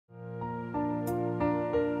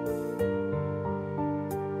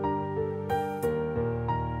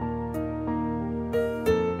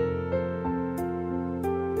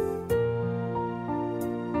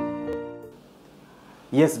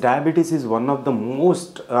Yes, diabetes is one of the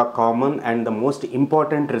most common and the most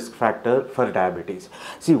important risk factor for diabetes.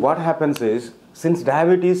 See, what happens is, since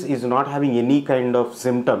diabetes is not having any kind of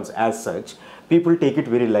symptoms as such, people take it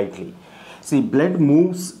very lightly. See, blood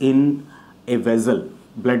moves in a vessel,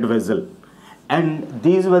 blood vessel, and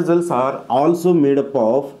these vessels are also made up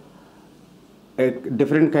of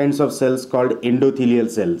different kinds of cells called endothelial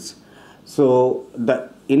cells. So the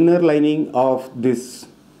inner lining of this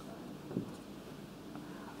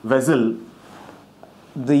vessel,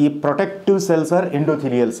 the protective cells are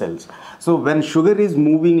endothelial cells. So when sugar is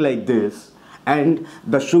moving like this and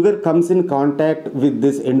the sugar comes in contact with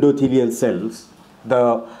this endothelial cells,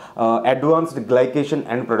 the advanced glycation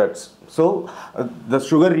end products. So the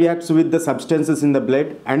sugar reacts with the substances in the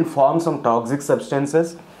blood and forms some toxic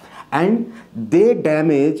substances, and they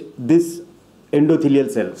damage this endothelial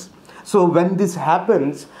cells. So when this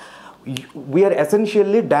happens, we are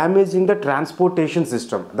essentially damaging the transportation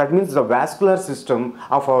system, that means the vascular system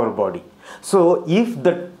of our body. So if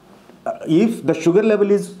the sugar level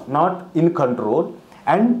is not in control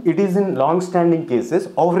and it is in long standing cases,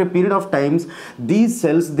 over a period of times these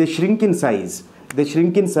cells, they shrink in size,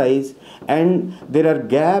 and there are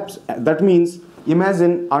gaps. That means,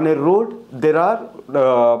 imagine on a road there are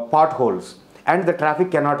potholes and the traffic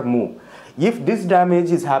cannot move. If this damage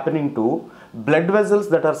is happening to blood vessels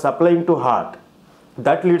that are supplying to heart,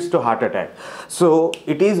 that leads to heart attack. So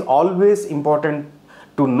it is always important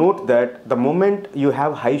to note that the moment you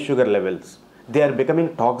have high sugar levels, they are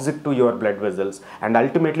becoming toxic to your blood vessels, and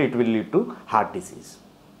ultimately it will lead to heart disease.